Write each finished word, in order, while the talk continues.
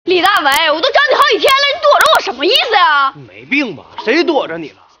伟，我都找你好几天了，你躲着我什么意思呀？你没病吧？谁躲着你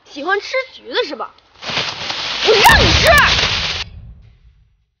了？喜欢吃橘子是吧？我让你吃。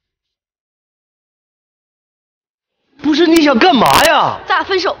不是你想干嘛呀？咱俩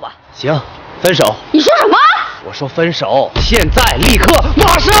分手吧。行，分手。你说什么？我说分手，现在立刻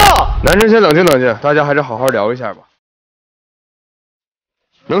马上。男生先冷静冷静，大家还是好好聊一下吧。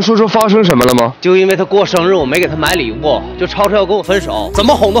能说说发生什么了吗？就因为他过生日，我没给他买礼物，就吵着要跟我分手，怎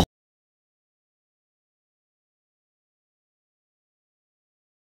么哄都。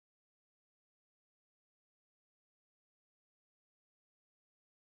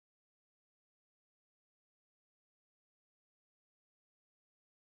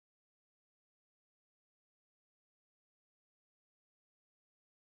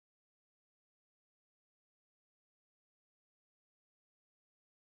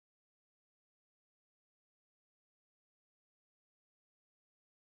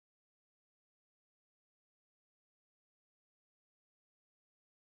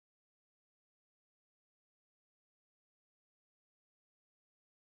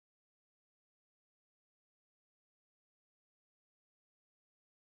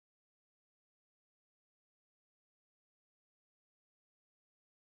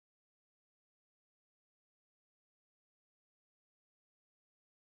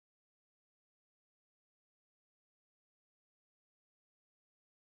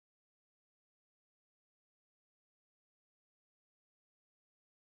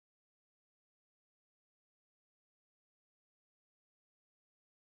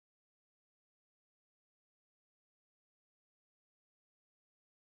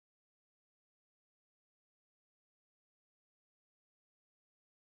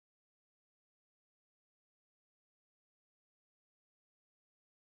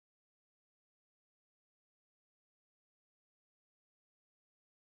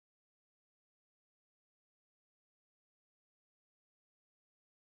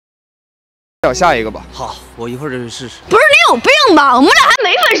讲下一个吧。好，我一会儿就去试试。不是你有病吧？我们俩还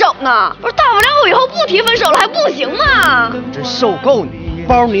没分手呢。不是大不了我以后不提分手了，还不行吗？真受够你！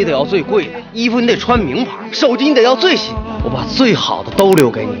包你得要最贵的，衣服你得穿名牌，手机你得要最新的。我把最好的都留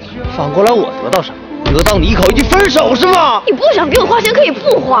给你了，反过来我得到什么？得到你一口一句分手是吗？你不想给我花钱可以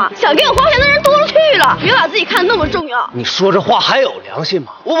不花，想给我花钱的人多了去了，别把自己看得那么重要。你说这话还有良心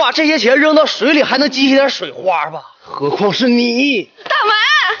吗？我把这些钱扔到水里还能激起点水花吧？何况是你！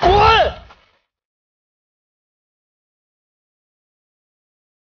大文，滚！